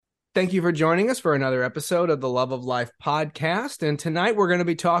Thank you for joining us for another episode of the Love of Life podcast. And tonight we're going to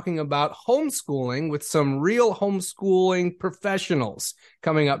be talking about homeschooling with some real homeschooling professionals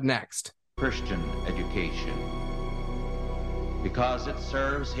coming up next. Christian education, because it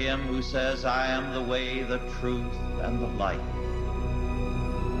serves him who says, I am the way, the truth, and the light,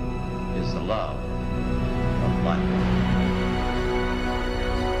 is the love of life.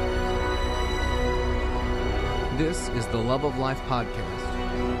 This is the Love of Life podcast.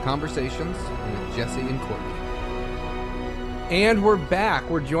 Conversations with Jesse and Courtney. And we're back.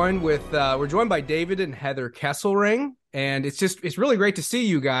 We're joined by David and Heather Kesselring, and it's really great to see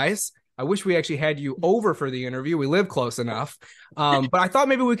you guys. I wish we actually had you over for the interview. We live close enough. But I thought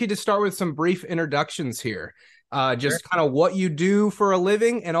maybe we could just start with some brief introductions here. Just kind of what you do for a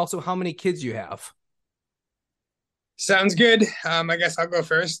living and also how many kids you have. Sounds good. I guess I'll go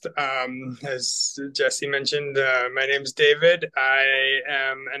first. As Jesse mentioned, my name is David. I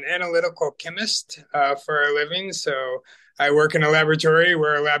am an analytical chemist for a living. So I work in a laboratory,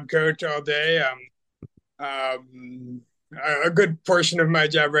 wear a lab coat all day. A good portion of my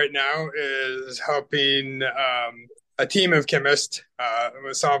job right now is helping a team of chemists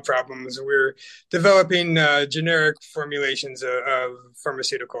solve problems. We're developing generic formulations of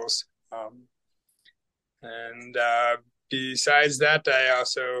pharmaceuticals. And besides that, I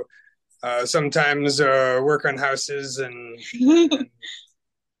also sometimes work on houses and You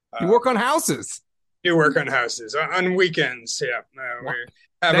work on houses? Do work on houses on weekends. Yeah, we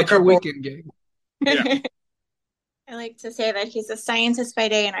have That's your weekend gig. Yeah. I like to say that he's a scientist by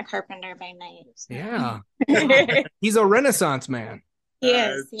day and a carpenter by night. So. Yeah. He's a Renaissance man. He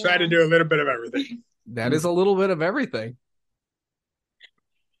is. Try to do a little bit of everything. That is a little bit of everything.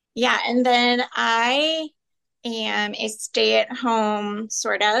 Yeah, and then I am a stay-at-home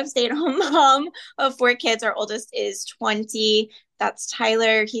mom of 4 kids. Our oldest is 20. That's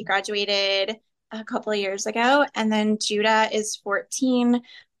Tyler. He graduated a couple of years ago. And then Judah is 14.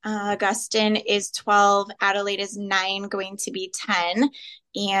 Augustine is 12. Adelaide is 9, going to be 10.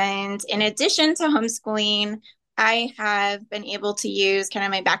 And in addition to homeschooling, I have been able to use kind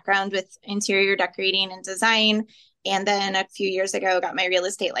of my background with interior decorating and design. And then a few years ago, got my real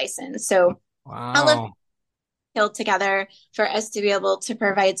estate license. So all of it held together for us to be able to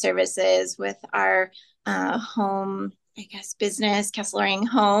provide services with our home, business, Kesselring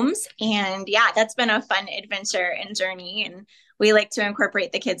Homes. And yeah, that's been a fun adventure and journey. And we like to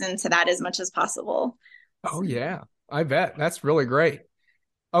incorporate the kids into that as much as possible. Oh, yeah, I bet. That's really great.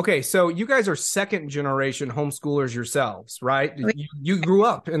 Okay, so you guys are second generation homeschoolers yourselves, right? You grew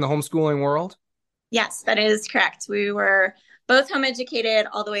up in the homeschooling world? Yes, that is correct. We were both home educated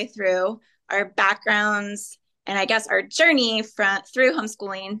all the way through. Our backgrounds and I guess our journey through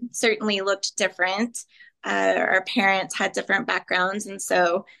homeschooling certainly looked different. Our parents had different backgrounds, and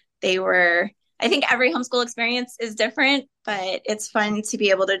so I think every homeschool experience is different, but it's fun to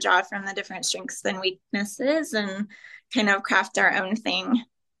be able to draw from the different strengths and weaknesses and kind of craft our own thing.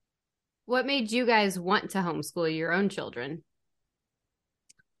 What made you guys want to homeschool your own children?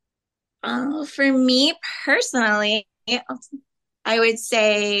 For me personally, I would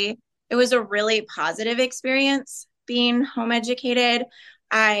say it was a really positive experience being home educated.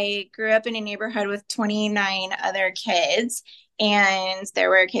 I grew up in a neighborhood with 29 other kids, and there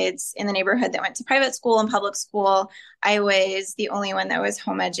were kids in the neighborhood that went to private school and public school. I was the only one that was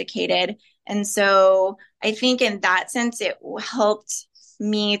home educated. And so I think in that sense, it helped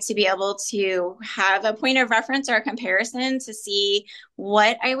me to be able to have a point of reference or a comparison to see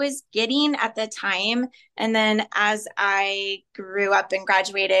what I was getting at the time. And then as I grew up and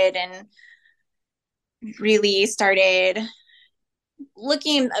graduated and really started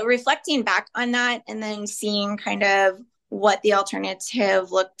reflecting back on that and then seeing kind of what the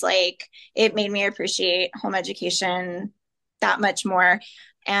alternative looked like, it made me appreciate home education that much more.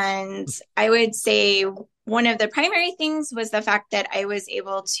 And I would say one of the primary things was the fact that I was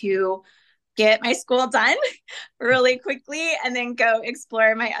able to get my school done really quickly and then go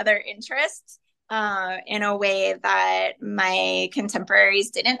explore my other interests in a way that my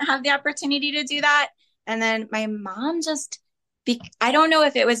contemporaries didn't have the opportunity to do that. And then my mom I don't know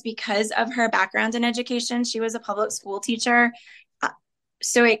if it was because of her background in education. She was a public school teacher.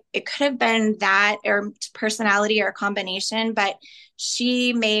 So it could have been that or personality or a combination, but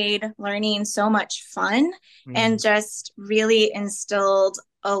she made learning so much fun and just really instilled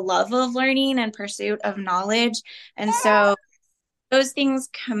a love of learning and pursuit of knowledge. And so those things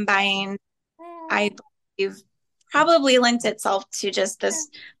combined, I believe, probably lent itself to just this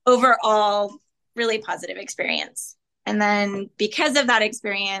overall really positive experience. And then because of that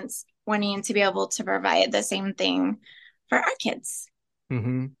experience, wanting to be able to provide the same thing for our kids.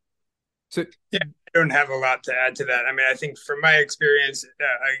 Mm-hmm. So Yeah, I don't have a lot to add to that. I mean, I think from my experience,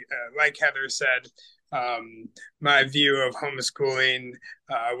 like Heather said, my view of homeschooling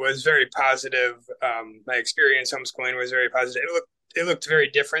was very positive. My experience homeschooling was very positive. It looked very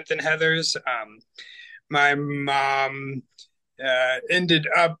different than Heather's. My mom ended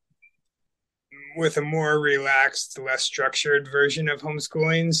up with a more relaxed, less structured version of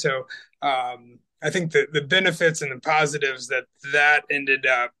homeschooling. So I think the benefits and the positives that ended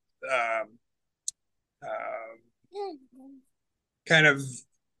up um, kind of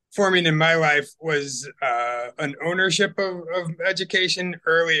forming in my life was an ownership of education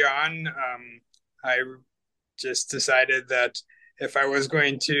early on. I just decided that if I was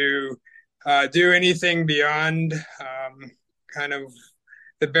going to do anything beyond kind of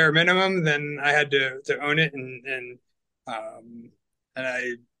the bare minimum, then I had to own it, and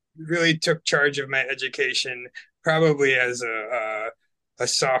I really took charge of my education probably as a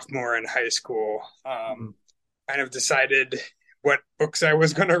sophomore in high school. Kind of decided what books I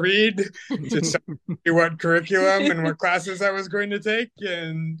was going to read, to what curriculum and what classes I was going to take,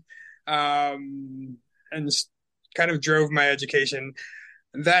 and kind of drove my education.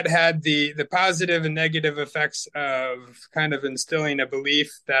 That had the positive and negative effects of kind of instilling a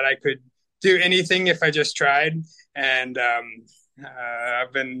belief that I could do anything if I just tried, and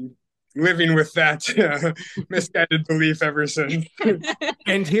I've been living with that misguided belief ever since.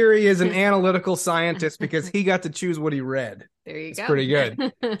 And here he is, an analytical scientist, because he got to choose what he read. There you go. Pretty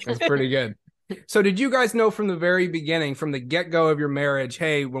good. That's pretty good. So did you guys know from the very beginning, from the get-go of your marriage,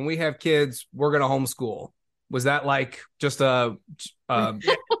 hey, when we have kids, we're going to homeschool? Was that like just a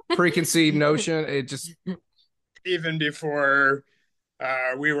preconceived notion? It just even before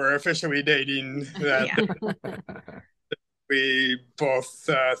we were officially dating, that we both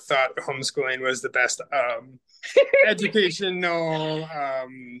thought homeschooling was the best educational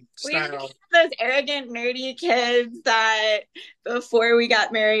style. Those arrogant, nerdy kids that before we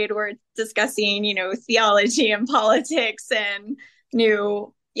got married were discussing, theology and politics and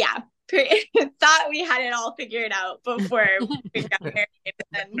thought we had it all figured out before we got married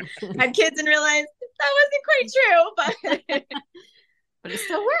and had kids and realized that wasn't quite true, but it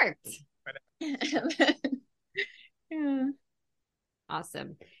still worked. Yeah.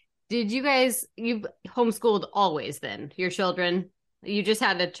 Awesome. Did you've homeschooled always then, your children? You just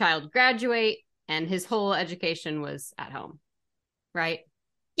had a child graduate and his whole education was at home, right?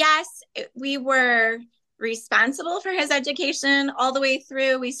 Yes, we were responsible for his education all the way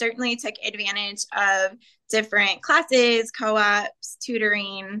through. We certainly took advantage of different classes, co-ops,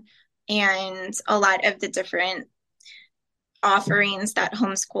 tutoring, and a lot of the different offerings that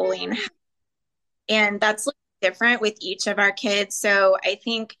homeschooling has. And that's different with each of our kids. So I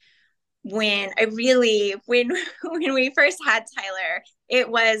think when we first had Tyler, it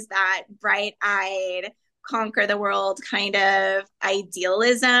was that bright-eyed, conquer the world kind of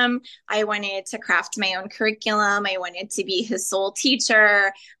idealism. I wanted to craft my own curriculum. I wanted to be his sole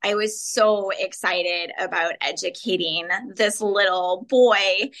teacher. I was so excited about educating this little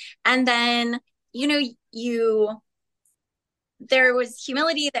boy. And then, there was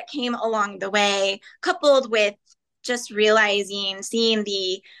humility that came along the way, coupled with just seeing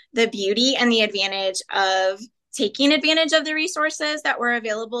the beauty and the advantage of taking advantage of the resources that were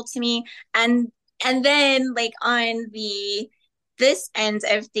available to me. And then like on this end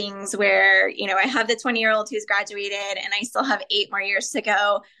of things where, I have the 20-year-old who's graduated and I still have 8 more years to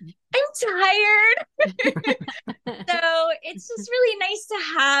go. I'm tired. So it's just really nice to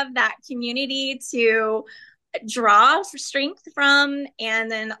have that community to draw for strength from,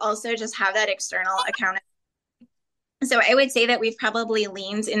 and then also just have that external accountability. So I would say that we've probably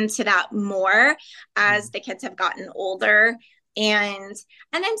leaned into that more as the kids have gotten older. And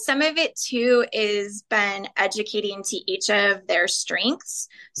then some of it too is been educating to each of their strengths.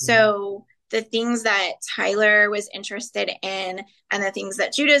 So the things that Tyler was interested in and the things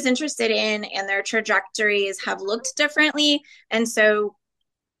that Judah's interested in and their trajectories have looked differently. And so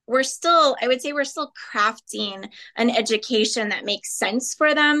I would say we're still crafting an education that makes sense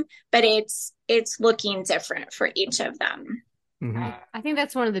for them, but it's looking different for each of them. Mm-hmm. I think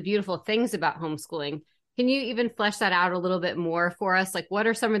that's one of the beautiful things about homeschooling. Can you even flesh that out a little bit more for us? Like, what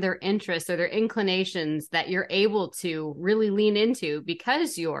are some of their interests or their inclinations that you're able to really lean into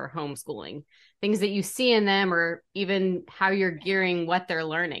because you're homeschooling? Things that you see in them, or even how you're gearing what they're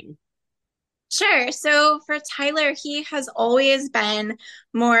learning? Sure. So for Tyler, he has always been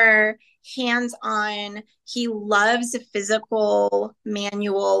more hands-on. He loves physical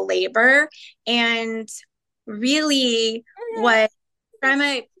manual labor, and really was from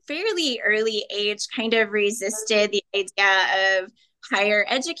a fairly early age kind of resisted the idea of higher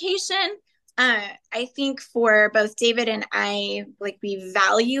education. I think for both David and I, like, we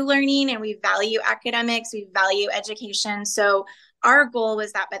value learning and we value academics, we value education. So our goal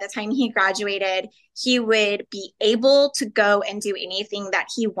was that by the time he graduated, he would be able to go and do anything that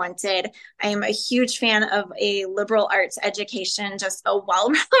he wanted. I am a huge fan of a liberal arts education, just a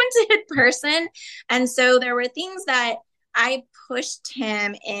well-rounded person. And so there were things that I pushed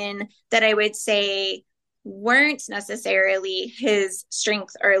him in that I would say weren't necessarily his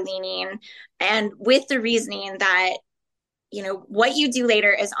strength or leaning, and with the reasoning that, what you do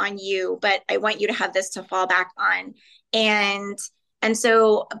later is on you, but I want you to have this to fall back on. And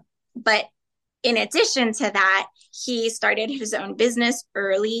so, but in addition to that, he started his own business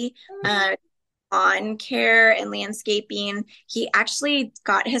early, lawn care and landscaping. He actually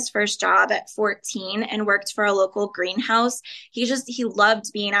got his first job at 14 and worked for a local greenhouse. He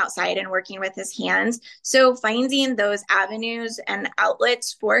loved being outside and working with his hands. So finding those avenues and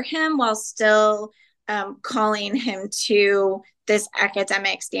outlets for him while still calling him to this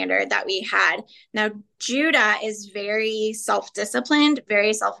academic standard that we had. Now, Judah is very self-disciplined,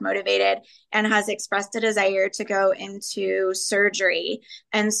 very self-motivated, and has expressed a desire to go into surgery.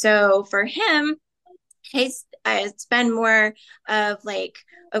 And so for him, it's been more of like,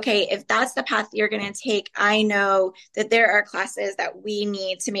 okay, if that's the path you're going to take, I know that there are classes that we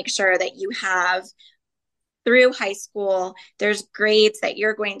need to make sure that you have through high school. There's grades that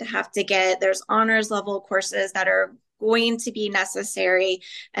you're going to have to get. There's honors level courses that are going to be necessary.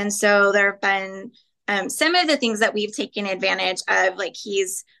 And so there have been some of the things that we've taken advantage of, like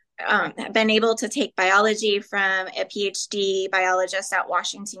he's been able to take biology from a PhD biologist at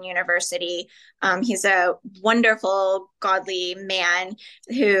Washington University. He's a wonderful, godly man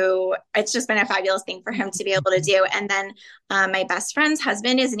who it's just been a fabulous thing for him to be able to do. And then my best friend's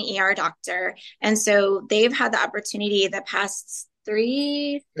husband is an ER doctor. And so they've had the opportunity the past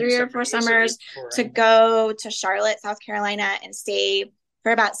three or four summers to go to Charlotte, South Carolina, and stay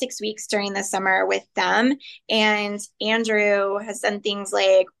for about 6 weeks during the summer with them. And Andrew has done things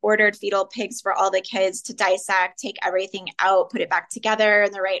like ordered fetal pigs for all the kids to dissect, take everything out, put it back together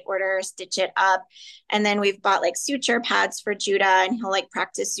in the right order, stitch it up. And then we've bought like suture pads for Judah, and he'll like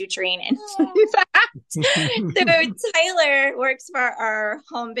practice suturing. And in fact, so Tyler works for our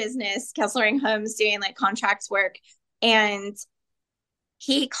home business, Kesselring Homes, doing like contracts work. And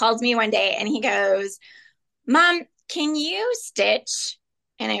he called me one day and he goes, "Mom, can you stitch?"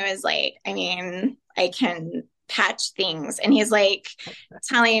 And I was like, I mean, I can patch things. And he's like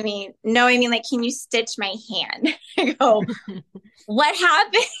telling me, no, I mean, like, can you stitch my hand? I go, what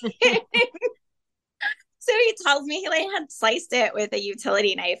happened? So he tells me he like had sliced it with a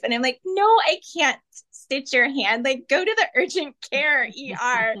utility knife. And I'm like, no, I can't stitch your hand. Like, go to the urgent care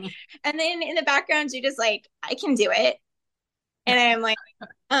ER. And then in the background, you're just like, I can do it. And I'm like,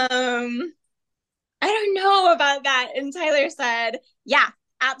 I don't know about that. And Tyler said, yeah,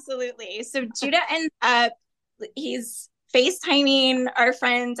 absolutely. So Judah ends up, he's FaceTiming our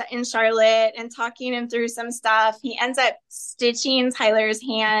friends in Charlotte and talking him through some stuff. He ends up stitching Tyler's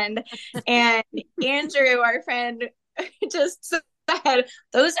hand. And Andrew, our friend, just said,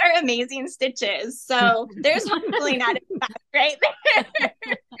 those are amazing stitches. So there's homeschooling out of that right there.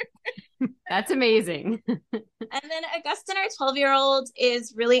 That's amazing. And then Augustine, our 12-year-old,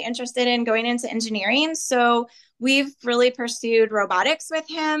 is really interested in going into engineering. So we've really pursued robotics with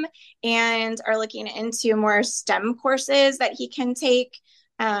him and are looking into more STEM courses that he can take.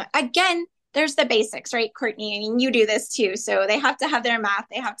 Again, there's the basics, right, Courtney? I mean, you do this too. So they have to have their math.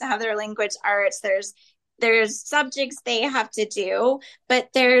 They have to have their language arts. There's subjects they have to do, but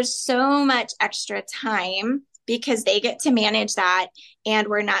there's so much extra time because they get to manage that, and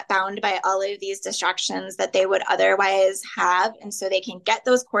we're not bound by all of these distractions that they would otherwise have. And so they can get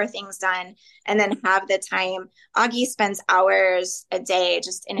those core things done and then have the time. Augie spends hours a day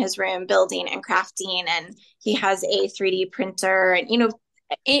just in his room building and crafting, and he has a 3D printer, and,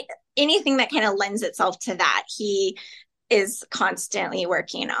 anything that kind of lends itself to that, he is constantly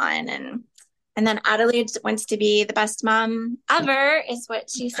working on. And then Adelaide wants to be the best mom ever, is what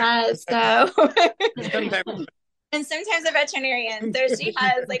she says. So, and sometimes a veterinarian. So she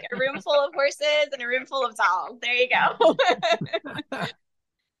has like a room full of horses and a room full of dolls. There you go.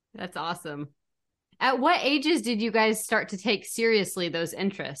 That's awesome. At what ages did you guys start to take seriously those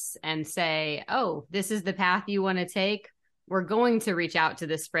interests and say, oh, this is the path you want to take? We're going to reach out to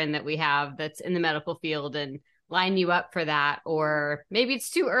this friend that we have that's in the medical field and line you up for that. Or maybe it's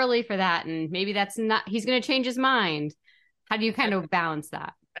too early for that, and maybe that's not, he's going to change his mind. How do you kind of balance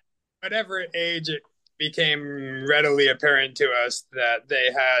that? Whatever age it became readily apparent to us that they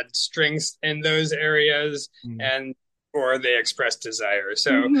had strengths in those areas, and or they express desire.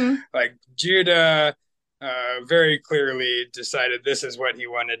 So Mm-hmm. like Judah very clearly decided this is what he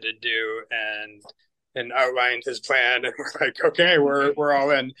wanted to do and outlined his plan, and we're like, okay, we're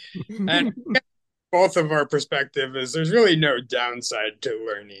all in. And both of our perspective is there's really no downside to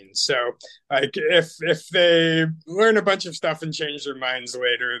learning. So like if they learn a bunch of stuff and change their minds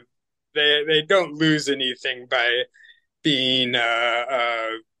later, they don't lose anything by being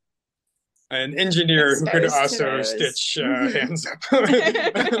an engineer who could also stitch hands up.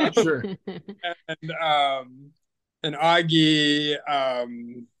 Sure. And Augie,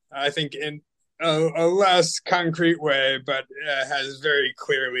 I think in a less concrete way, but has very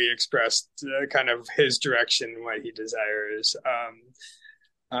clearly expressed kind of his direction, what he desires.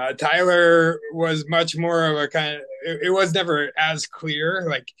 Tyler was much more of a kind of, it was never as clear.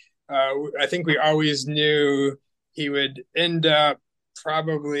 Like, I think we always knew he would end up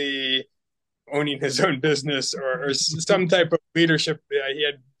probably owning his own business or some type of leadership. He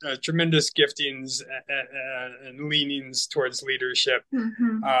had tremendous giftings and leanings towards leadership,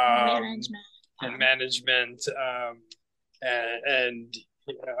 and management. And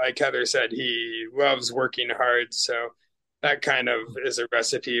like Heather said, he loves working hard. So that kind of is a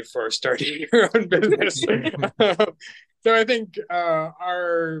recipe for starting your own business. So I think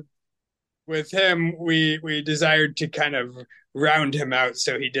with him, we desired to kind of round him out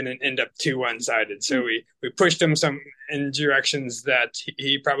so he didn't end up too one-sided. So we pushed him some in directions that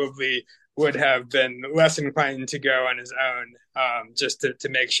he probably would have been less inclined to go on his own, just to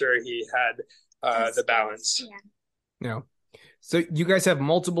make sure he had the balance. Yeah. So you guys have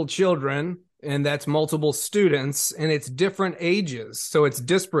multiple children, and that's multiple students, and it's different ages. So it's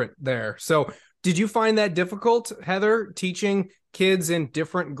disparate there. So did you find that difficult, Heather, teaching kids in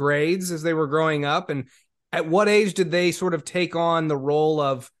different grades as they were growing up? And at what age did they sort of take on the role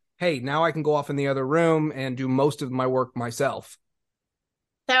of, hey, now I can go off in the other room and do most of my work myself?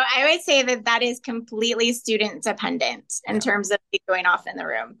 So I would say that is completely student dependent in terms of going off in the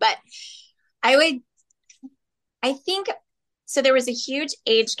room. But I think, so there was a huge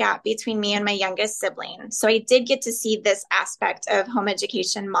age gap between me and my youngest sibling. So I did get to see this aspect of home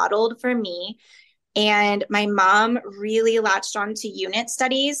education modeled for me. And my mom really latched on to unit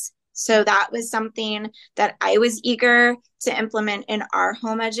studies. So that was something that I was eager to implement in our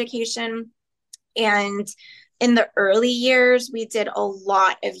home education. And in the early years, we did a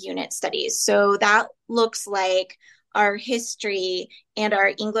lot of unit studies. So that looks like our history and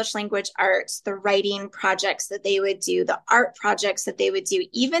our English language arts, the writing projects that they would do, the art projects that they would do,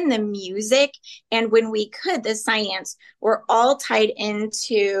 even the music. And when we could, the science were all tied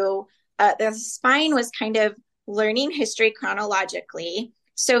into the spine was kind of learning history chronologically.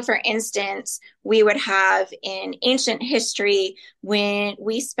 So for instance, we would have in ancient history, when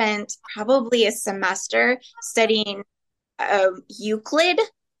we spent probably a semester studying Euclid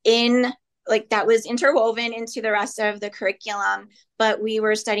that was interwoven into the rest of the curriculum, but we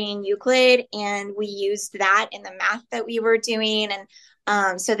were studying Euclid and we used that in the math that we were doing.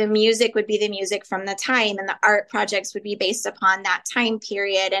 And so the music would be the music from the time, and the art projects would be based upon that time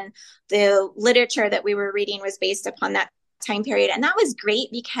period. And the literature that we were reading was based upon that time period. And that was great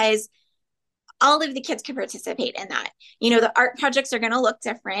because all of the kids could participate in that. The art projects are going to look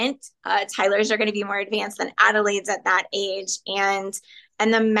different. Tyler's are going to be more advanced than Adelaide's at that age. And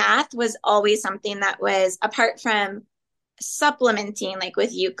the math was always something that was, apart from supplementing, like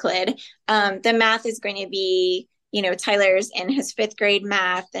with Euclid, the math is going to be, Tyler's in his 5th grade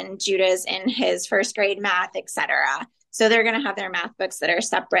math and Judah's in his 1st grade math, etc. So they're going to have their math books that are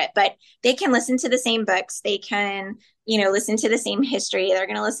separate, but they can listen to the same books. They can, listen to the same history. They're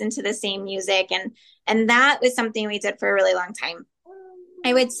going to listen to the same music. And that was something we did for a really long time.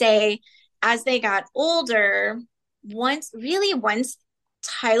 I would say as they got older, once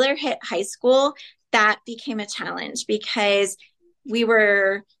Tyler hit high school, that became a challenge because we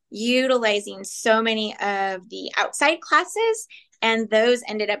were utilizing so many of the outside classes, and those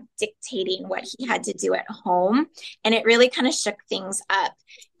ended up dictating what he had to do at home. And it really kind of shook things up.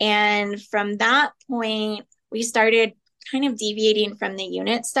 And from that point, we started kind of deviating from the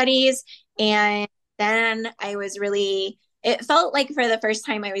unit studies. And then it felt like for the first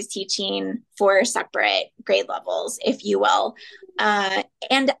time I was teaching 4 separate grade levels, if you will.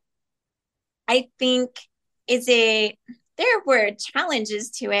 And I think there were challenges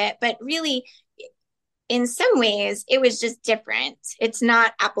to it, but really in some ways it was just different. It's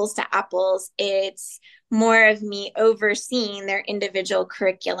not apples to apples. It's more of me overseeing their individual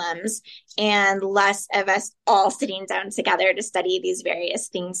curriculums and less of us all sitting down together to study these various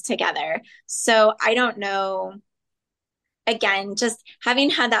things together. So I don't know. Again, just having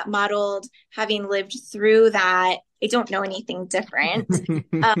had that modeled, having lived through that, I don't know anything different.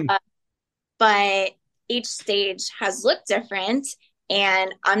 But each stage has looked different.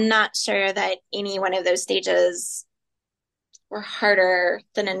 And I'm not sure that any one of those stages were harder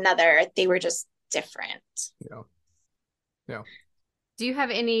than another. They were just different. Yeah. Yeah. Do you have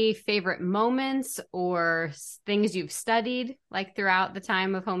any favorite moments or things you've studied like throughout the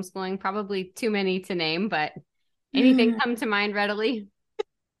time of homeschooling? Probably too many to name, but anything come to mind readily?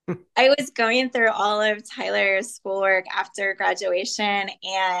 I was going through all of Tyler's schoolwork after graduation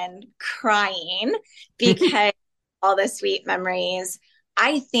and crying because all the sweet memories.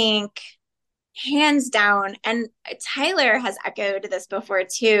 I think hands down, and Tyler has echoed this before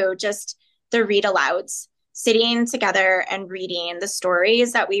too, just the read alouds, sitting together and reading the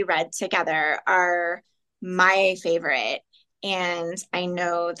stories that we read together are my favorite. And I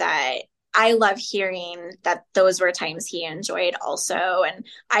know that I love hearing that those were times he enjoyed also. And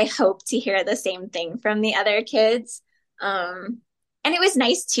I hope to hear the same thing from the other kids. And it was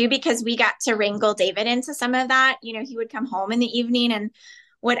nice too, because we got to wrangle David into some of that. You know, he would come home in the evening and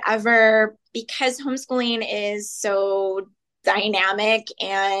whatever, because homeschooling is so dynamic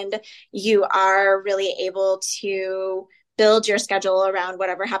and you are really able to build your schedule around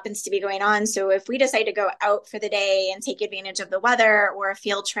whatever happens to be going on. So if we decide to go out for the day and take advantage of the weather or a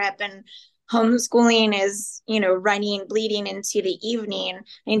field trip, and homeschooling is, you know, bleeding into the evening,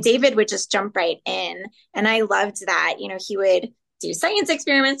 and David would just jump right in. And I loved that. You know, he would do science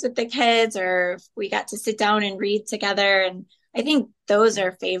experiments with the kids, or we got to sit down and read together. And I think those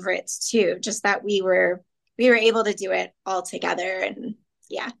are favorites too, just that we were able to do it all together. And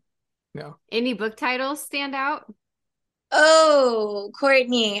yeah. Any book titles stand out? Oh,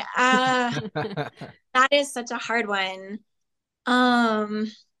 Courtney, that is such a hard one.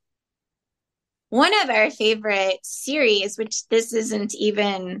 One of our favorite series, which this isn't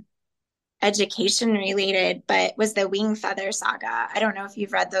even education related, but was the Wing Feather Saga. I don't know if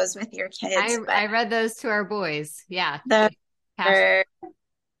you've read those with your kids. I read those to our boys. Yeah.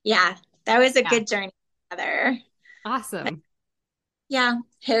 Yeah, that was a good journey together. Awesome. But, yeah,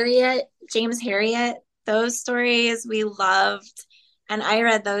 James Harriet, those stories we loved. And I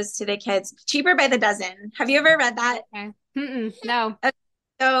read those to the kids. Cheaper by the Dozen. Have you ever read that? Okay. No.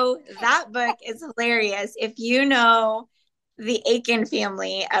 So that book is hilarious. If you know the Aiken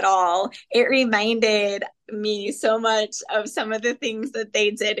family at all, it reminded me so much of some of the things that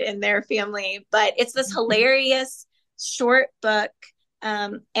they did in their family. But it's this hilarious short book.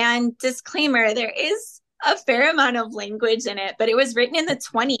 And disclaimer, there is a fair amount of language in it, but it was written in the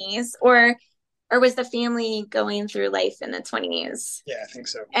 20s, or was the family going through life in the 20s? Yeah, I think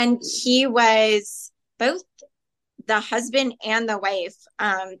so. And he was both the husband and the wife.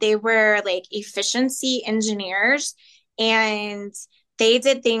 They were like efficiency engineers, and they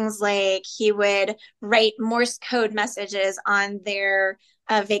did things like he would write Morse code messages on their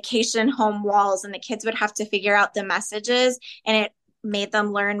vacation home walls, and the kids would have to figure out the messages, and it made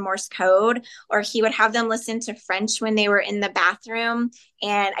them learn Morse code. Or he would have them listen to French when they were in the bathroom.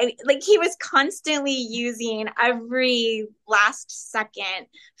 And he was constantly using every last second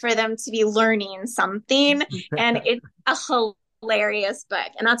for them to be learning something. And it's a hilarious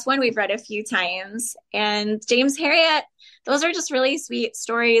book. And that's one we've read a few times. And James Harriet, those are just really sweet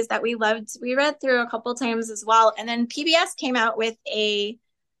stories that we loved. We read through a couple times as well. And then PBS came out with a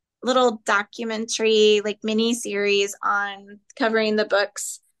little documentary, like mini series on covering the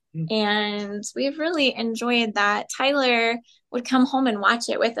books. And we've really enjoyed that. Tyler would come home and watch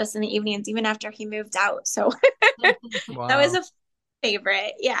it with us in the evenings, even after he moved out. So Wow. That was a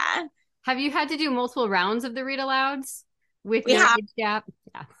favorite. Yeah. Have you had to do multiple rounds of the read alouds with your age gap?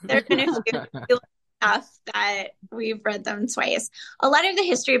 Yeah. There have been a few enough that we've read them twice. A lot of the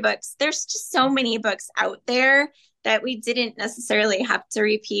history books, there's just so many books out there that we didn't necessarily have to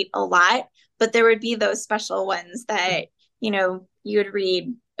repeat a lot, but there would be those special ones that, you know, you would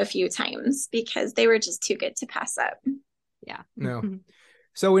read a few times because they were just too good to pass up. Yeah. No.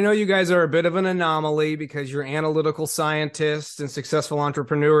 So we know you guys are a bit of an anomaly because you're analytical scientists and successful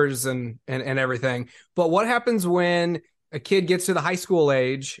entrepreneurs and everything. But what happens when a kid gets to the high school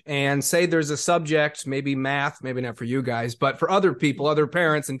age and say there's a subject, maybe math, maybe not for you guys, but for other people, other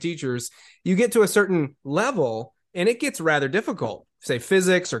parents and teachers, you get to a certain level and it gets rather difficult, say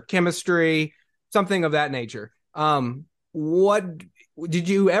physics or chemistry, something of that nature. What did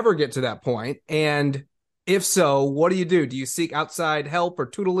you ever get to that point? And if so, what do? Do you seek outside help or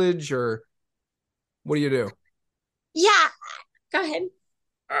tutelage, or what do you do? Yeah, go ahead.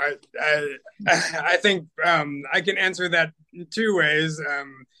 I think I can answer that in two ways.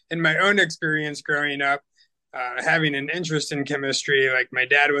 In my own experience growing up, having an interest in chemistry, like my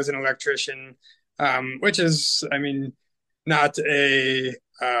dad was an electrician, which is, I mean, not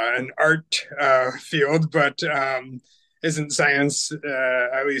an art field, but isn't science,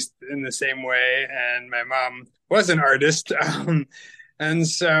 at least in the same way. And my mom was an artist, and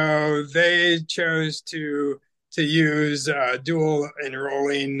so they chose to use dual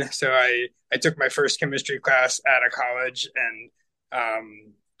enrolling. So I took my first chemistry class at a college, and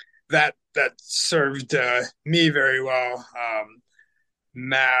that served me very well.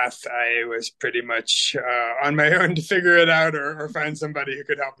 Math, I was pretty much on my own to figure it out, or find somebody who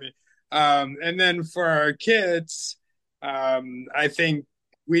could help me. And then for our kids, I think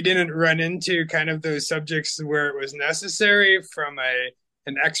we didn't run into kind of those subjects where it was necessary from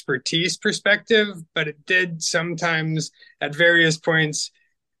an expertise perspective, but it did sometimes at various points.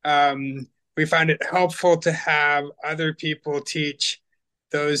 We found it helpful to have other people teach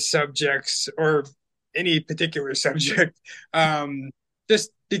those subjects or any particular subject,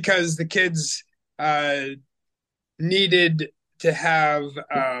 just because the kids needed to have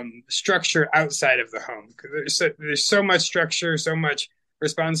structure outside of the home. There's so much structure, so much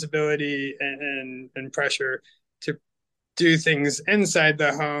responsibility and pressure to do things inside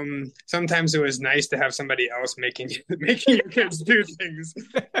the home. Sometimes it was nice to have somebody else making your kids do things.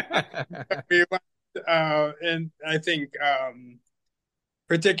 And I think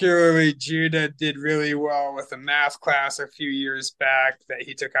particularly Judah did really well with a math class a few years back that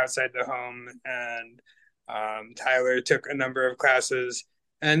he took outside the home, and Tyler took a number of classes.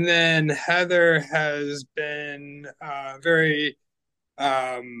 And then Heather has been very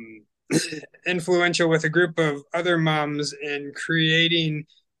influential with a group of other moms in creating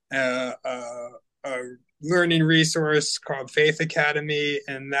a learning resource called Faith Academy,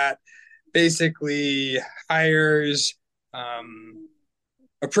 and that basically hires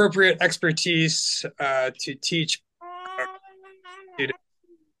appropriate expertise to teach students.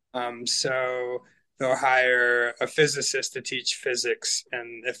 So they'll hire a physicist to teach physics,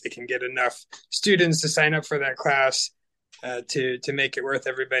 and if they can get enough students to sign up for that class to make it worth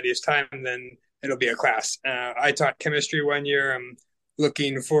everybody's time, then it'll be a class. I taught chemistry one year. I'm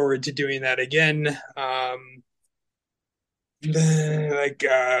looking forward to doing that again.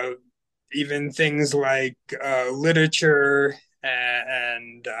 Even things like literature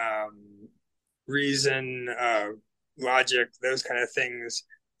and reason, logic, those kind of things.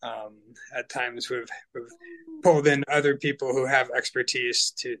 At times we've pulled in other people who have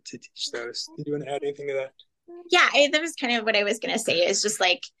expertise to teach those. Did you want to add anything to that? Yeah, that was kind of what I was going to say, is just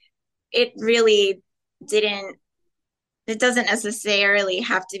like, it really it doesn't necessarily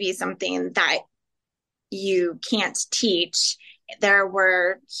have to be something that you can't teach. There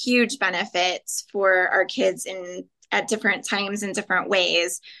were huge benefits for our kids at different times in different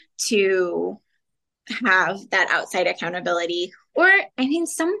ways to have that outside accountability. Or, I mean,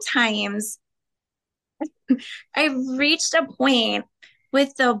 sometimes I've reached a point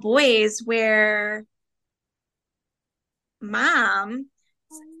with the boys where mom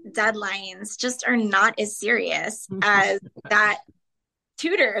deadlines just are not as serious as that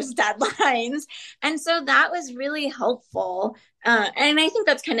tutor's deadlines. And so that was really helpful. And I think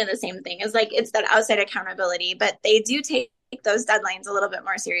that's kind of the same thing, is like, it's that outside accountability, but they do take those deadlines a little bit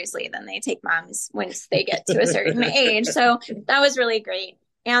more seriously than they take moms once they get to a certain age. So that was really great.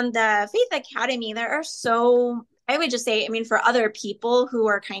 And the Faith Academy, I would just say, I mean, for other people who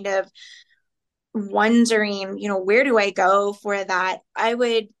are kind of wondering, where do I go for that? I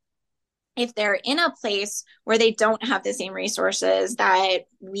would, if they're in a place where they don't have the same resources that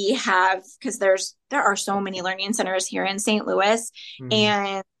we have, because there are so many learning centers here in St. Louis,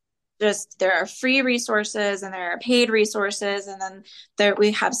 and there are free resources and there are paid resources. And then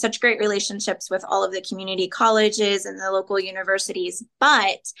we have such great relationships with all of the community colleges and the local universities.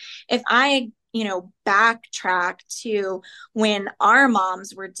 But if I backtrack to when our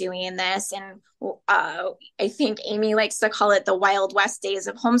moms were doing this, and I think Amy likes to call it the Wild West days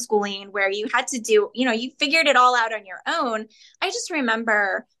of homeschooling, where you had to do, you figured it all out on your own. I just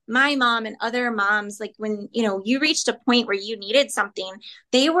remember my mom and other moms, like when, you reached a point where you needed something,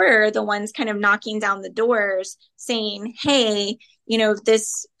 they were the ones kind of knocking down the doors saying, hey,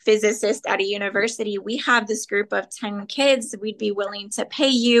 this physicist at a university, we have this group of 10 kids. We'd be willing to pay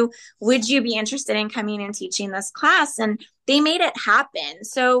you. Would you be interested in coming and teaching this class? And they made it happen.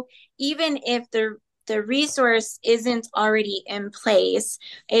 So even if the resource isn't already in place,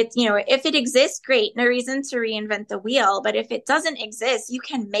 if it exists, great, no reason to reinvent the wheel. But if it doesn't exist, you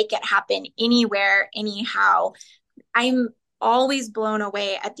can make it happen anywhere, anyhow. I'm always blown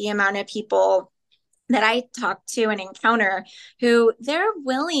away at the amount of people that I talk to and encounter who they're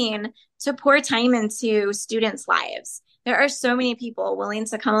willing to pour time into students' lives. there are so many people willing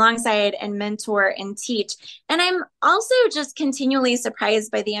to come alongside and mentor and teach. And I'm also just continually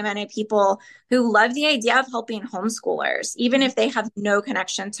surprised by the amount of people who love the idea of helping homeschoolers, even if they have no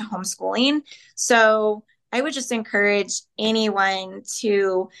connection to homeschooling. So I would just encourage anyone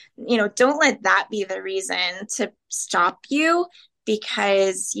to, don't let that be the reason to stop you,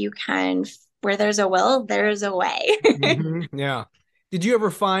 because you can, where there's a will, there's a way. Mm-hmm. Yeah. Did you ever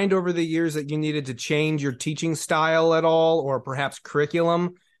find over the years that you needed to change your teaching style at all, or perhaps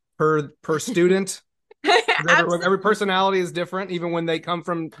curriculum per student? Every personality is different, even when they come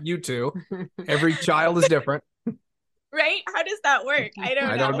from you two. Every child is different. Right? How does that work? I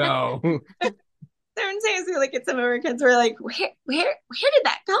don't know. Sometimes we look at some of our kids, we're like, where did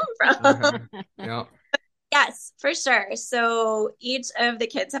that come from? Yeah. Yes, for sure. So each of the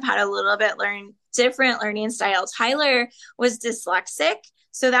kids have had a little bit different learning style. Tyler was dyslexic,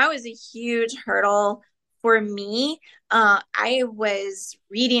 so that was a huge hurdle for me. I was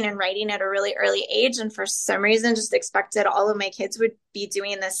reading and writing at a really early age, and for some reason just expected all of my kids would be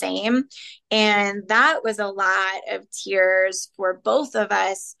doing the same. And that was a lot of tears for both of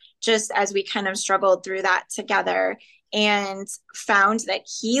us, just as we kind of struggled through that together, and found that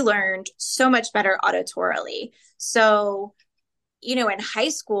he learned so much better auditorily. So, in high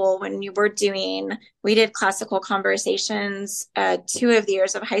school, when we did classical conversations 2 of the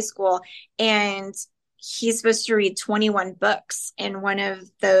years of high school, and he's supposed to read 21 books in one of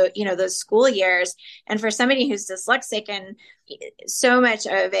the, those school years. And for somebody who's dyslexic, and so much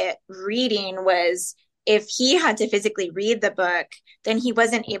of it reading was, if he had to physically read the book, then he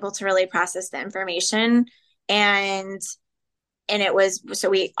wasn't able to really process the information. And it was, so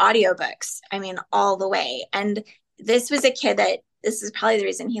we audiobooks, all the way. And this was a kid that, this is probably the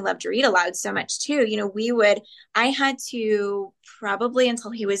reason he loved to read aloud so much too. I had to probably until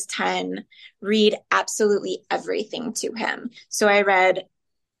he was 10, read absolutely everything to him. So I read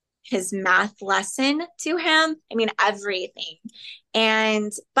his math lesson to him. Everything.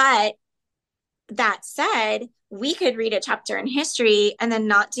 But that said, we could read a chapter in history and then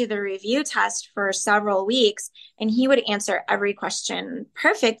not do the review test for several weeks, and he would answer every question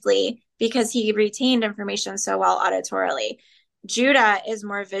perfectly because he retained information so well auditorily. Judah is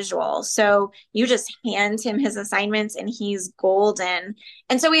more visual, so you just hand him his assignments and he's golden.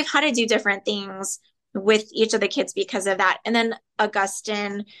 And so we've had to do different things with each of the kids because of that. And then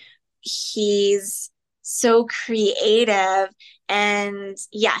Augustin, he's so creative. And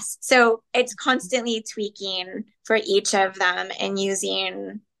yes, so it's constantly tweaking for each of them and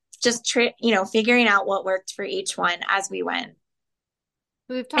using figuring out what worked for each one as we went.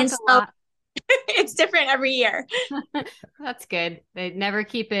 We've talked a lot. It's different every year. That's good. They never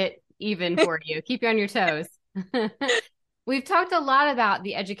keep it even for you. Keep you on your toes. We've talked a lot about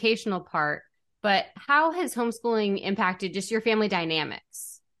the educational part, but how has homeschooling impacted just your family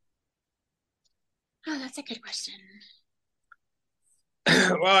dynamics? Oh, that's a good question.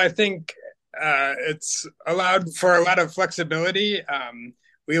 Well, I think it's allowed for a lot of flexibility.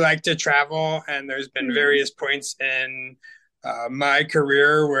 We like to travel, and there's been various points in my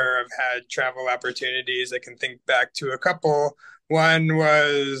career where I've had travel opportunities. I can think back to a couple. One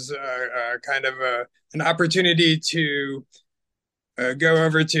was kind of an opportunity to go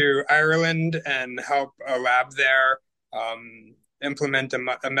over to Ireland and help a lab there implement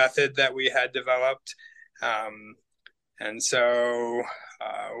a method that we had developed. And so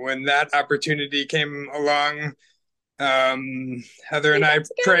when that opportunity came along, Heather and I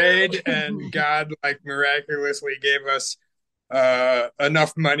prayed, and God miraculously gave us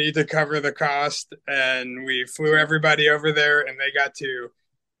enough money to cover the cost, and we flew everybody over there, and they got to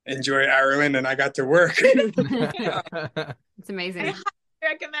enjoy Ireland, and I got to work. It's amazing. I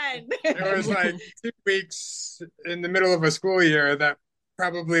recommend. It was 2 weeks in the middle of a school year that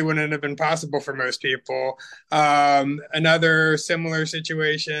probably wouldn't have been possible for most people. Another similar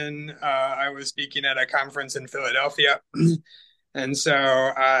situation, I was speaking at a conference in Philadelphia, and so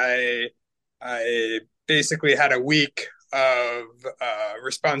I basically had a week of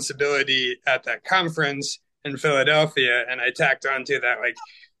responsibility at that conference in Philadelphia, and I tacked onto that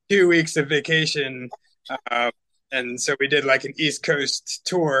 2 weeks of vacation. And so we did an East Coast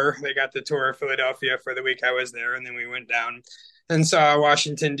tour. They got the tour of Philadelphia for the week I was there, and then we went down and saw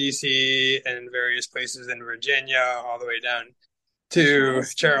Washington, D.C. and various places in Virginia, all the way down to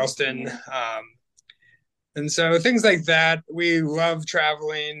Charleston. And so things like that. We love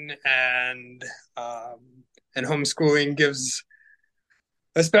traveling, and homeschooling gives,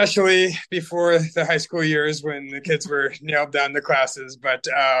 especially before the high school years when the kids were nailed down to classes, but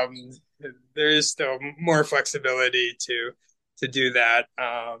there is still more flexibility to do that.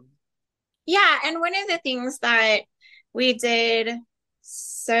 Yeah, and one of the things that We did.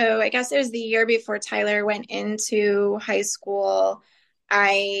 So I guess it was the year before Tyler went into high school.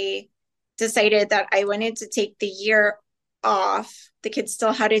 I decided that I wanted to take the year off. The kids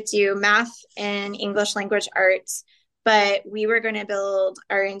still had to do math and English language arts, but we were going to build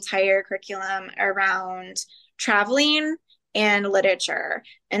our entire curriculum around traveling and literature.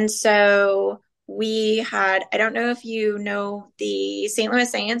 And so we had, I don't know if you know, the St. Louis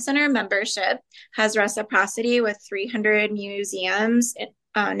Science Center membership has reciprocity with 300 museums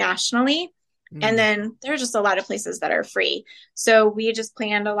nationally. And then there are just a lot of places that are free. So we just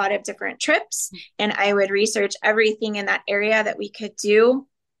planned a lot of different trips, and I would research everything in that area that we could do.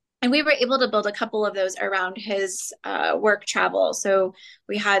 And we were able to build a couple of those around his work travel. So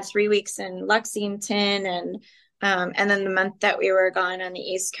we had 3 weeks in Lexington, and then the month that we were gone on the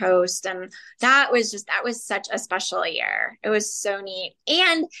East Coast. And that was such a special year. It was so neat.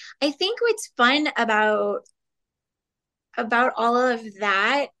 And I think what's fun about all of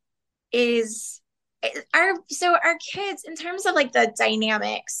that is our kids, in terms of like the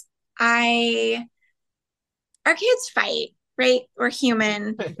dynamics, our kids fight, right? We're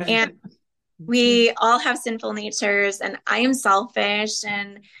human and we all have sinful natures, and I am selfish,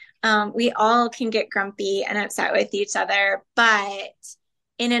 and we all can get grumpy and upset with each other. But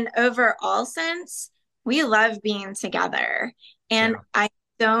in an overall sense, we love being together. And I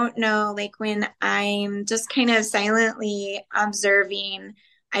don't know, like when I'm just kind of silently observing,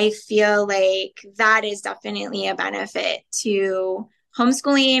 I feel like that is definitely a benefit to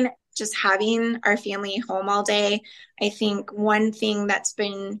homeschooling, just having our family home all day. I think one thing that's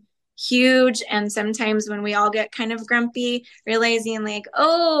been huge, and sometimes when we all get kind of grumpy, realizing like,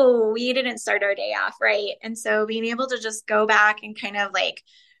 oh, we didn't start our day off right. And so being able to just go back and kind of like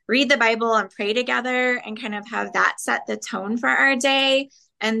read the Bible and pray together and kind of have that set the tone for our day.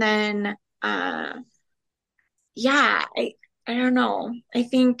 And then, I don't know. I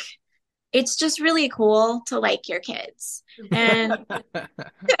think it's just really cool to like your kids. And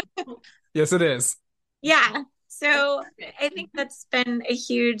yes, it is. Yeah. So I think that's been a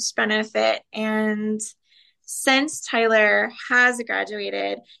huge benefit. And since Tyler has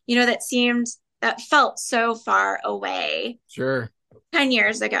graduated, that felt so far away. Sure. 10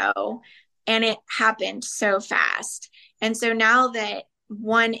 years ago, and it happened so fast. And so now that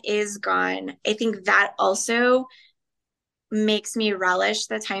one is gone, I think that also makes me relish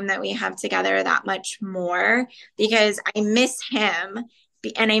the time that we have together that much more, because I miss him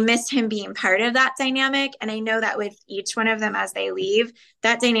and I miss him being part of that dynamic. And I know that with each one of them as they leave,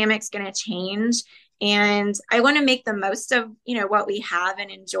 that dynamic's going to change. And I want to make the most of, what we have and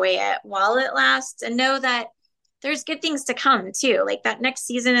enjoy it while it lasts, and know that there's good things to come too. Like that next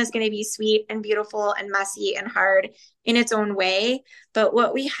season is going to be sweet and beautiful and messy and hard in its own way. But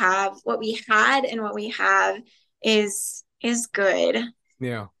what we had and what we have is good.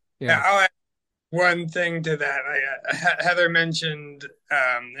 Yeah. I'll add one thing to that. Heather mentioned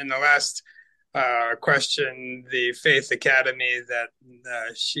in the last question the Faith Academy that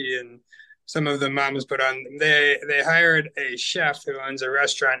she and some of the moms put on. They hired a chef who owns a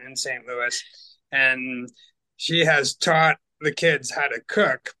restaurant in St. Louis, and she has taught the kids how to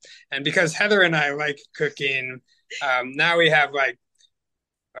cook. And because Heather and I like cooking, now we have like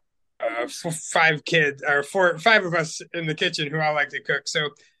 5 of us in the kitchen who all like to cook. So,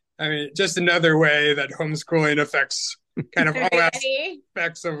 I mean, just another way that homeschooling affects kind of all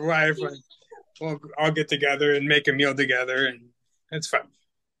aspects of life. Like we'll all get together and make a meal together, and it's fun.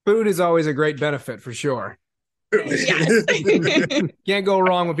 Food is always a great benefit for sure. Yes. Can't go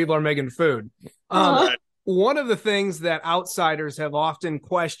wrong when people are making food. One of the things that outsiders have often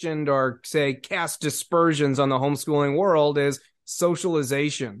questioned or say cast dispersions on the homeschooling world is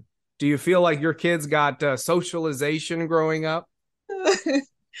socialization. Do you feel like your kids got socialization growing up?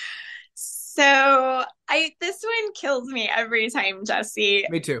 So this one kills me every time, Jesse.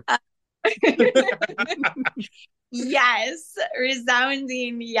 Me too. Yes,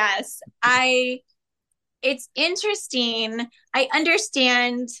 resounding yes. It's interesting. I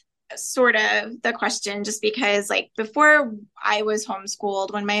understand sort of the question, just because like before I was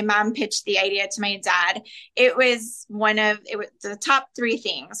homeschooled, when my mom pitched the idea to my dad, it was the top 3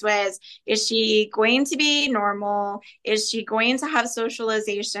 things was, is she going to be normal? Is she going to have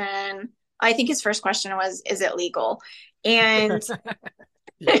socialization? I think his first question was, is it legal? And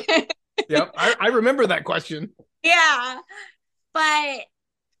Yep. I remember that question. Yeah. But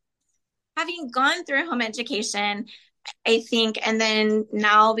having gone through home education, I think, and then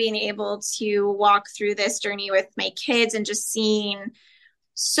now being able to walk through this journey with my kids and just seeing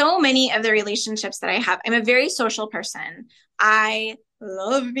so many of the relationships that I have. I'm a very social person. I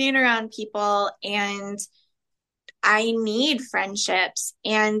love being around people, and I need friendships.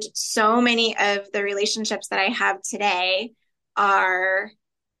 And so many of the relationships that I have today are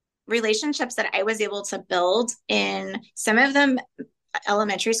relationships that I was able to build in, some of them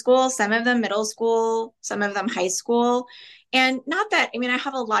elementary school, some of them middle school, some of them high school. And not that, I mean, I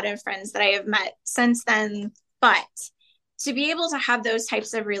have a lot of friends that I have met since then, but to be able to have those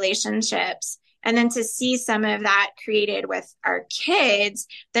types of relationships and then to see some of that created with our kids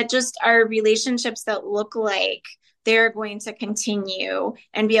that just are relationships that look like they're going to continue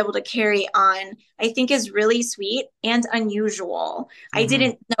and be able to carry on, I think is really sweet and unusual. Mm-hmm. I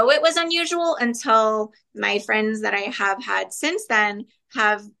didn't know it was unusual until my friends that I have had since then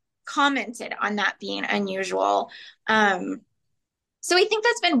have commented on that being unusual. So I think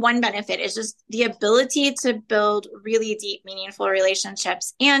that's been one benefit, is just the ability to build really deep, meaningful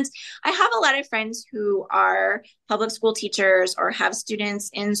relationships. And I have a lot of friends who are public school teachers or have students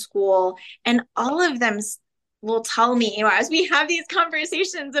in school, and all of them will tell me, you know, as we have these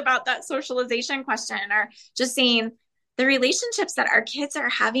conversations about that socialization question, or just saying the relationships that our kids are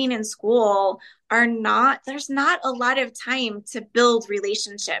having in school are not, there's not a lot of time to build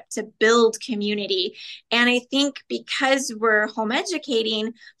relationship, to build community. And I think because we're home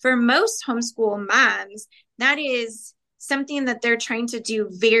educating, for most homeschool moms, that is something that they're trying to do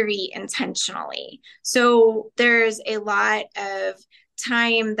very intentionally. So there's a lot of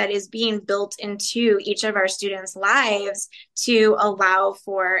time that is being built into each of our students' lives to allow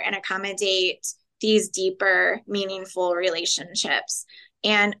for and accommodate these deeper, meaningful relationships.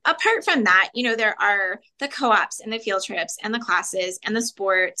 And apart from that, you know, there are the co-ops and the field trips and the classes and the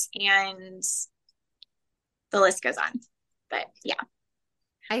sports, and the list goes on. But yeah,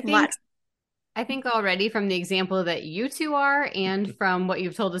 I think already from the example that you two are, and from what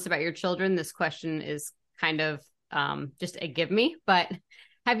you've told us about your children, this question is kind of just a give me. But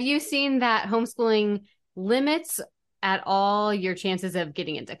have you seen that homeschooling limits at all your chances of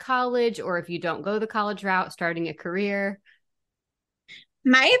getting into college, or if you don't go the college route, starting a career?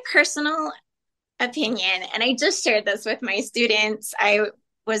 My personal opinion, and I just shared this with my students, I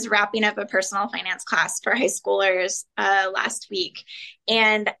was wrapping up a personal finance class for high schoolers last week,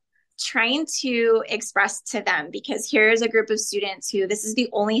 and trying to express to them, because here's a group of students who this is the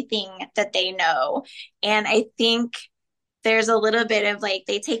only thing that they know. And I think there's a little bit of like,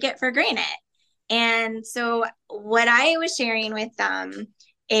 they take it for granted. And so what I was sharing with them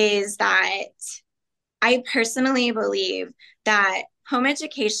is that I personally believe that home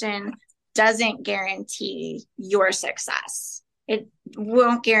education doesn't guarantee your success. It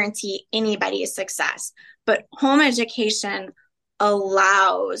won't guarantee anybody's success, but home education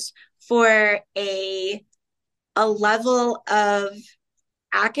allows for a level of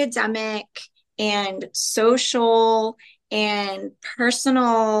academic and social and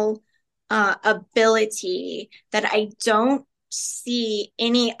personal ability that I don't see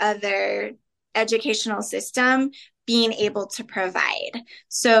any other educational system being able to provide.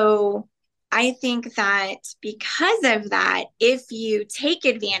 So I think that because of that, if you take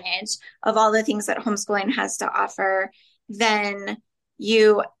advantage of all the things that homeschooling has to offer, then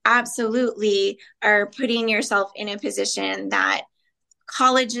you absolutely are putting yourself in a position that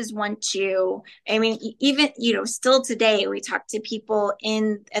colleges want you. I mean, even, you know, still today, we talk to people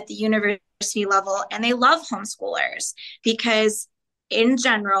at the university level, and they love homeschoolers because in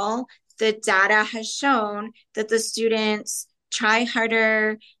general, the data has shown that the students try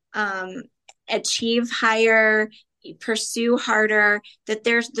harder, achieve higher, pursue harder, that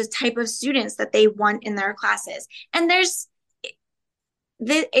there's the type of students that they want in their classes. And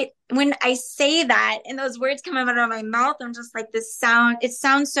when I say that and those words come out of my mouth, I'm just like, it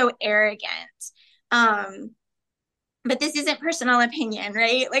sounds so arrogant. But this isn't personal opinion,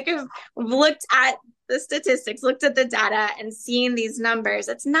 right? Like, I've looked at the statistics, looked at the data, and seeing these numbers.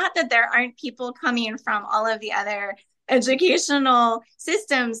 It's not that there aren't people coming from all of the other educational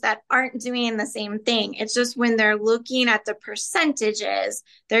systems that aren't doing the same thing. It's just when they're looking at the percentages,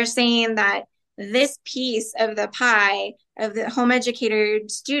 they're saying that this piece of the pie of the home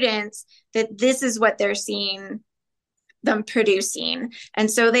educated students, that this is what they're seeing them producing. And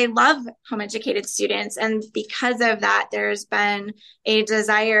so they love home educated students. And because of that, there's been a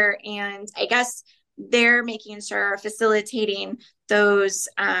desire, and I guess they're making sure, facilitating those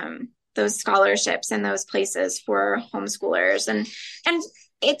scholarships and those places for homeschoolers. And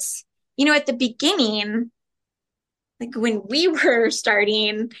it's, you know, at the beginning, like when we were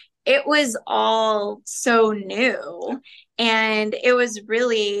starting, it was all so new, and it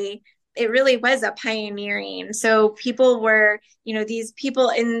really was a pioneering. So people were, you know, these people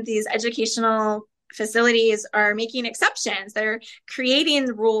in these educational facilities are making exceptions. They're creating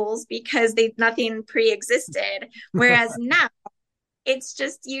rules because nothing pre-existed. Whereas now it's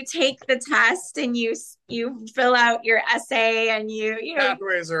just you take the test and you fill out your essay and you know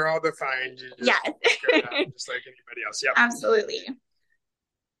pathways are all defined. You just yes. just like anybody else. Yep. Absolutely.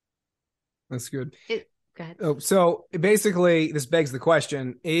 That's good. Go ahead. Oh, so basically, this begs the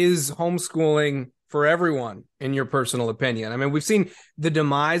question: is homeschooling for everyone, in your personal opinion? I mean, we've seen the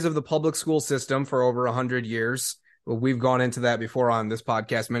demise of the public school system for over 100 years. We've gone into that before on this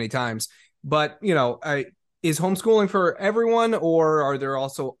podcast many times. But, is homeschooling for everyone, or are there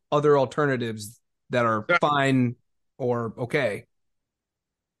also other alternatives that are fine or okay?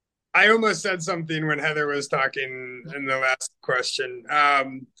 I almost said something when Heather was talking in the last question,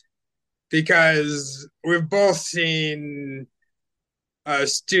 because we've both seen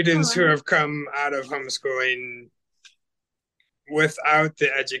students who have come out of homeschooling without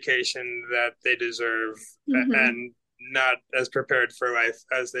the education that they deserve and not as prepared for life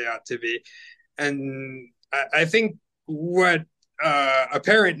as they ought to be. And I think what a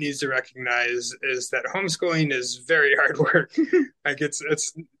parent needs to recognize is that homeschooling is very hard work. Like it's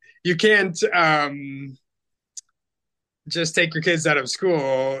you can't just take your kids out of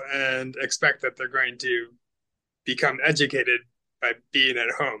school and expect that they're going to become educated by being at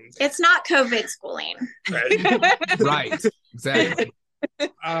home. It's not COVID schooling. Right. Right. Exactly.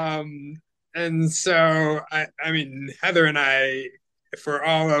 And so, I mean, Heather and I, for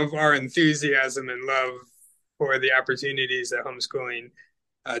all of our enthusiasm and love for the opportunities that homeschooling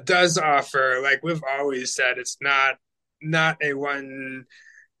does offer, like we've always said, it's not a one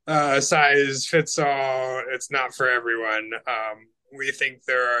size fits all. It's not for everyone. We think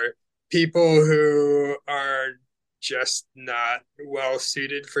there are people who are just not well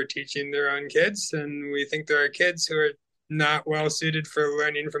suited for teaching their own kids, and we think there are kids who are not well suited for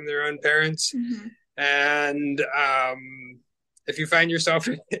learning from their own parents. And if you find yourself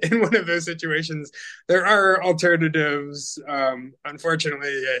in one of those situations, there are alternatives.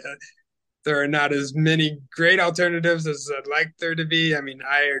 Unfortunately, there are not as many great alternatives as I'd like there to be. I mean,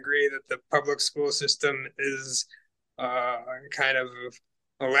 I agree that the public school system is kind of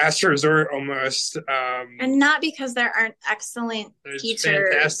a last resort almost. And not because there aren't excellent teachers.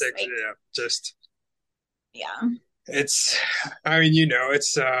 Fantastic. It's, I mean,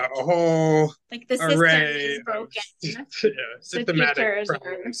 it's a whole like the system array is broken. Systematic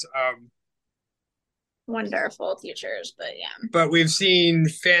problems. Wonderful teachers, but we've seen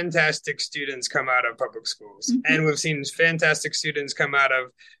fantastic students come out of public schools, and we've seen fantastic students come out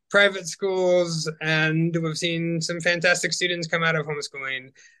of private schools, and we've seen some fantastic students come out of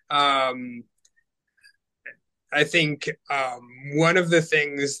homeschooling. I think one of the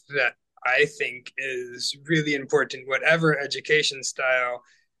things that I think is really important, whatever education style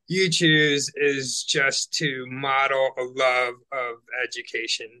you choose, is just to model a love of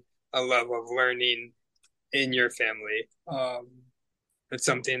education, a love of learning in your family. It's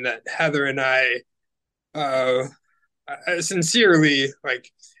something that Heather and I sincerely,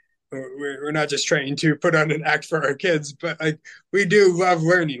 like, we're not just trying to put on an act for our kids, but like we do love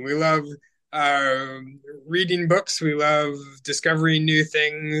learning. We love reading books. We love discovering new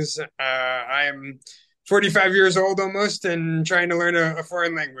things. I am 45 years old almost and trying to learn a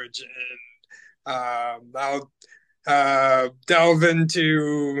foreign language. And I'll delve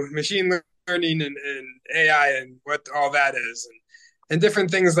into machine learning and AI and what all that is and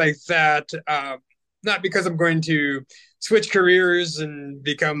different things like that. Not because I'm going to switch careers and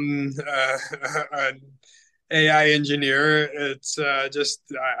become an AI engineer. It's just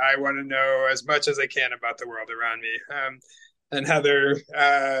I want to know as much as I can about the world around me. And Heather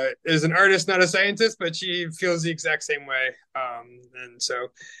is an artist, not a scientist, but she feels the exact same way. And so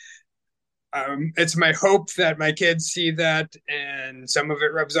it's my hope that my kids see that, and some of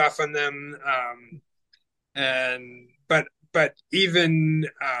it rubs off on them. But even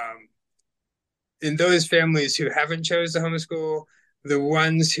in those families who haven't chose to homeschool, the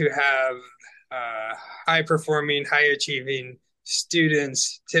ones who have high-performing, high-achieving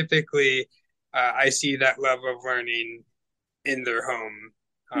students, typically I see that love of learning in their home,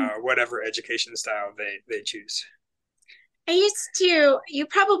 whatever education style they choose. you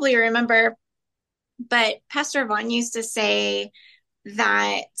probably remember, but Pastor Vaughn used to say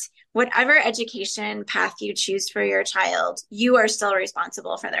that whatever education path you choose for your child, you are still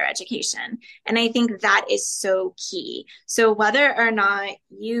responsible for their education. And I think that is so key. So whether or not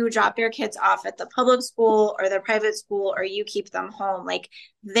you drop your kids off at the public school or the private school, or you keep them home, like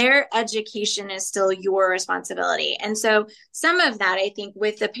their education is still your responsibility. And so some of that, I think,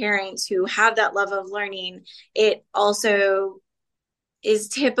 with the parents who have that love of learning, it also is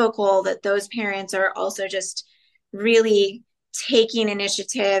typical that those parents are also just really taking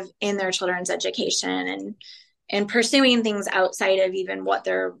initiative in their children's education and pursuing things outside of even what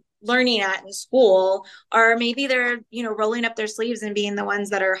they're learning at in school, or maybe they're, rolling up their sleeves and being the ones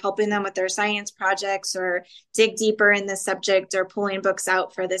that are helping them with their science projects or dig deeper in the subject or pulling books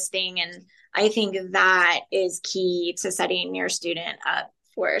out for this thing. And I think that is key to setting your student up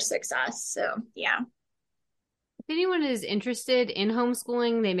for success. So, yeah. If anyone is interested in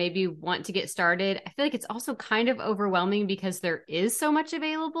homeschooling, they maybe want to get started. I feel like it's also kind of overwhelming because there is so much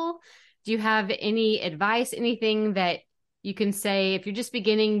available. Do you have any advice, anything that you can say if you're just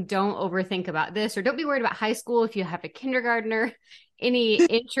beginning, don't overthink about this, or don't be worried about high school if you have a kindergartner? Any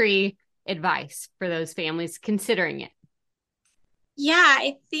entry advice for those families considering it? Yeah,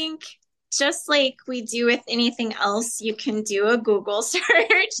 I think just like we do with anything else, you can do a Google search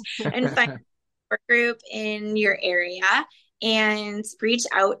and find a support group in your area and reach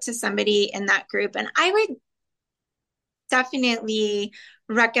out to somebody in that group. And I would definitely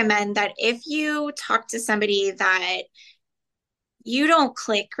recommend that if you talk to somebody that you don't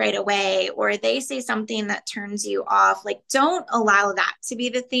click right away, or they say something that turns you off, like, don't allow that to be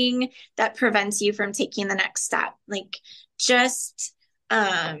the thing that prevents you from taking the next step. Like, just,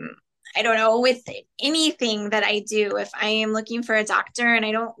 I don't know, with anything that I do, if I am looking for a doctor and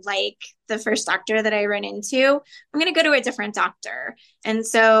I don't like the first doctor that I run into, I'm going to go to a different doctor. And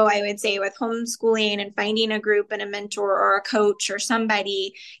so I would say with homeschooling and finding a group and a mentor or a coach or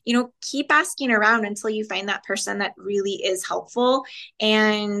somebody, keep asking around until you find that person that really is helpful.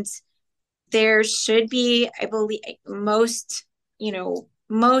 And there should be, I believe, most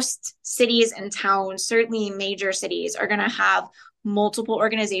cities and towns, certainly major cities, are going to have multiple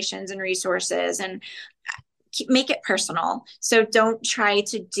organizations and resources, and make it personal. So don't try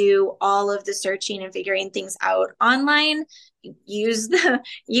to do all of the searching and figuring things out online. Use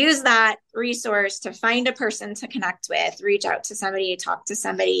that resource to find a person to connect with, reach out to somebody, talk to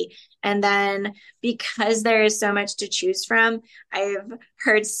somebody. And then, because there is so much to choose from, I've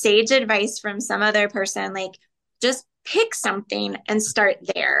heard sage advice from some other person, like, just pick something and start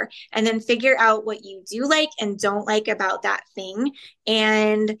there, and then figure out what you do like and don't like about that thing.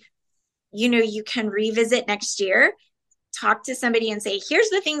 And, you can revisit next year, talk to somebody and say, here's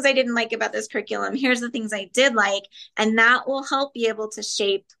the things I didn't like about this curriculum. Here's the things I did like. And that will help be able to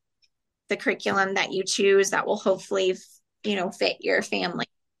shape the curriculum that you choose that will hopefully, fit your family.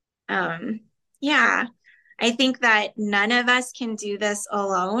 Yeah, I think that none of us can do this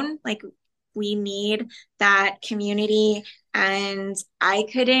alone. Like, we need that community. And I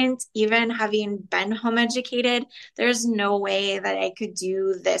couldn't, even having been home educated, there's no way that I could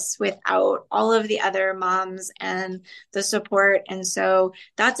do this without all of the other moms and the support. And so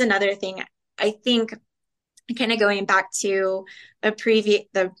that's another thing. I think, kind of going back to the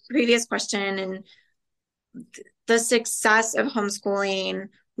previous question and the success of homeschooling,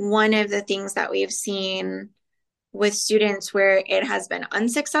 one of the things that we've seen with students where it has been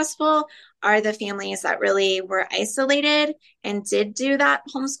unsuccessful are the families that really were isolated and did do that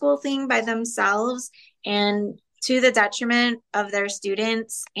homeschool thing by themselves, and to the detriment of their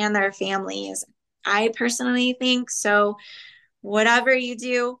students and their families. I personally think so. Whatever you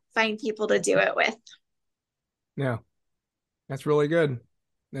do, find people to do it with. Yeah, that's really good.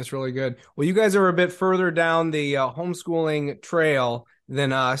 That's really good. Well, you guys are a bit further down the homeschooling trail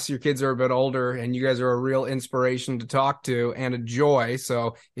than us. Your kids are a bit older, and you guys are a real inspiration to talk to and a joy.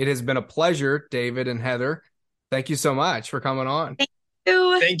 So it has been a pleasure, David and Heather. Thank you so much for coming on. Thank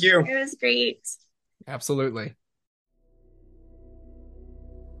you. Thank you. It was great. Absolutely.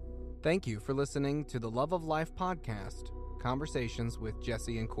 Thank you for listening to the Love of Life podcast, Conversations with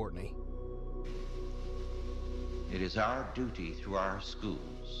Jesse and Courtney. It is our duty through our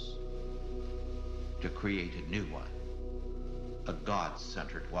schools to create a new one, a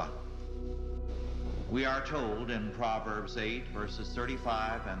God-centered one. We are told in Proverbs 8, verses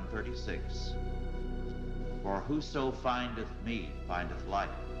 35 and 36, "For whoso findeth me findeth life,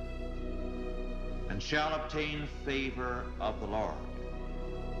 and shall obtain favor of the Lord.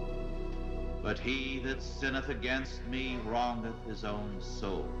 But he that sinneth against me wrongeth his own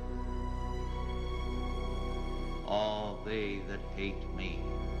soul. All they that hate me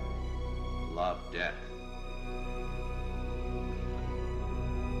love death."